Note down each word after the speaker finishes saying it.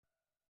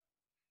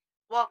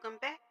Welcome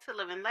back to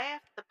Live and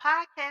Laugh, the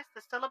podcast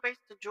that celebrates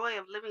the joy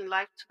of living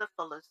life to the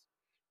fullest.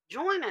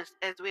 Join us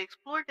as we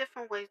explore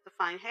different ways to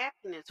find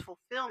happiness,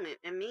 fulfillment,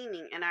 and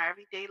meaning in our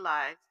everyday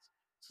lives.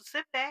 So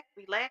sit back,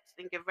 relax,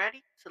 and get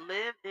ready to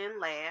live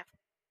and laugh.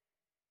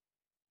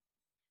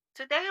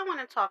 Today, I want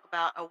to talk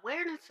about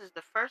awareness is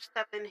the first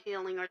step in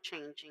healing or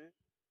changing.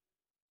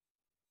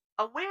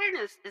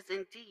 Awareness is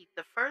indeed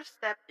the first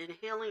step in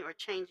healing or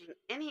changing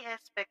any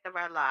aspect of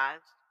our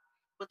lives.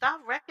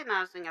 Without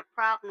recognizing a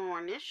problem or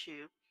an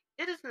issue,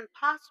 it is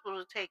impossible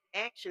to take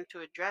action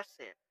to address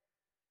it.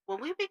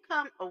 When we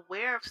become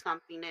aware of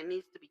something that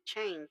needs to be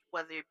changed,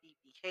 whether it be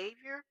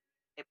behavior,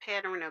 a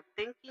pattern of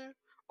thinking,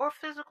 or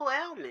physical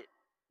ailment,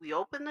 we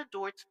open the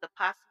door to the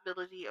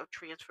possibility of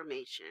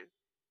transformation.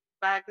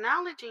 By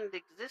acknowledging the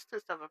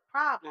existence of a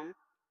problem,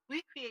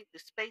 we create the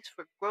space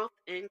for growth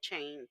and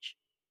change.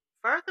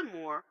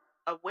 Furthermore,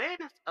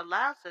 awareness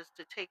allows us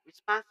to take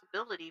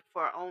responsibility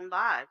for our own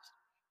lives.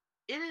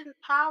 It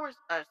empowers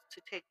us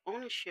to take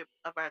ownership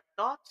of our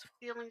thoughts,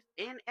 feelings,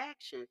 and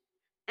actions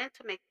and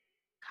to make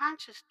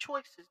conscious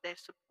choices that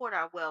support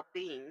our well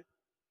being.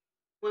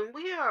 When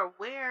we are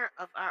aware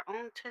of our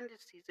own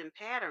tendencies and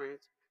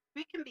patterns,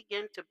 we can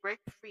begin to break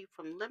free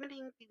from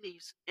limiting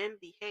beliefs and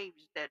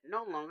behaviors that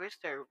no longer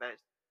serve us.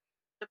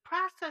 The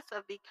process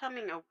of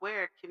becoming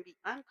aware can be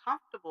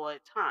uncomfortable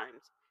at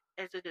times,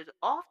 as it is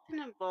often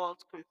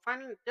involves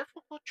confronting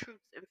difficult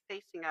truths and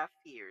facing our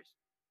fears.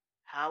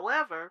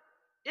 However,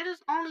 it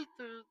is only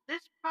through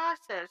this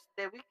process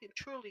that we can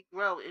truly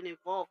grow and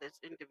evolve as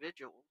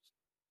individuals.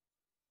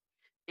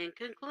 In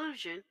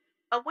conclusion,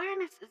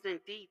 awareness is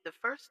indeed the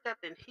first step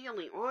in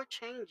healing or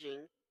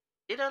changing.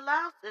 It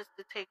allows us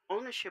to take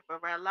ownership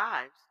of our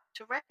lives,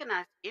 to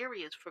recognize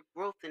areas for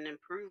growth and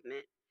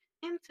improvement,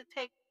 and to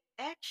take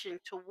action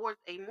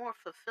towards a more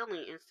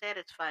fulfilling and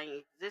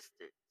satisfying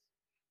existence.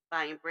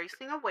 By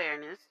embracing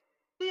awareness,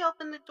 we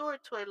open the door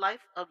to a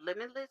life of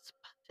limitless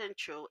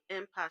potential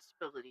and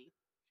possibility.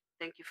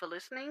 Thank you for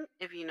listening.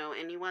 If you know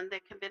anyone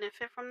that can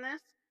benefit from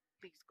this,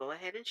 please go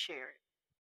ahead and share it.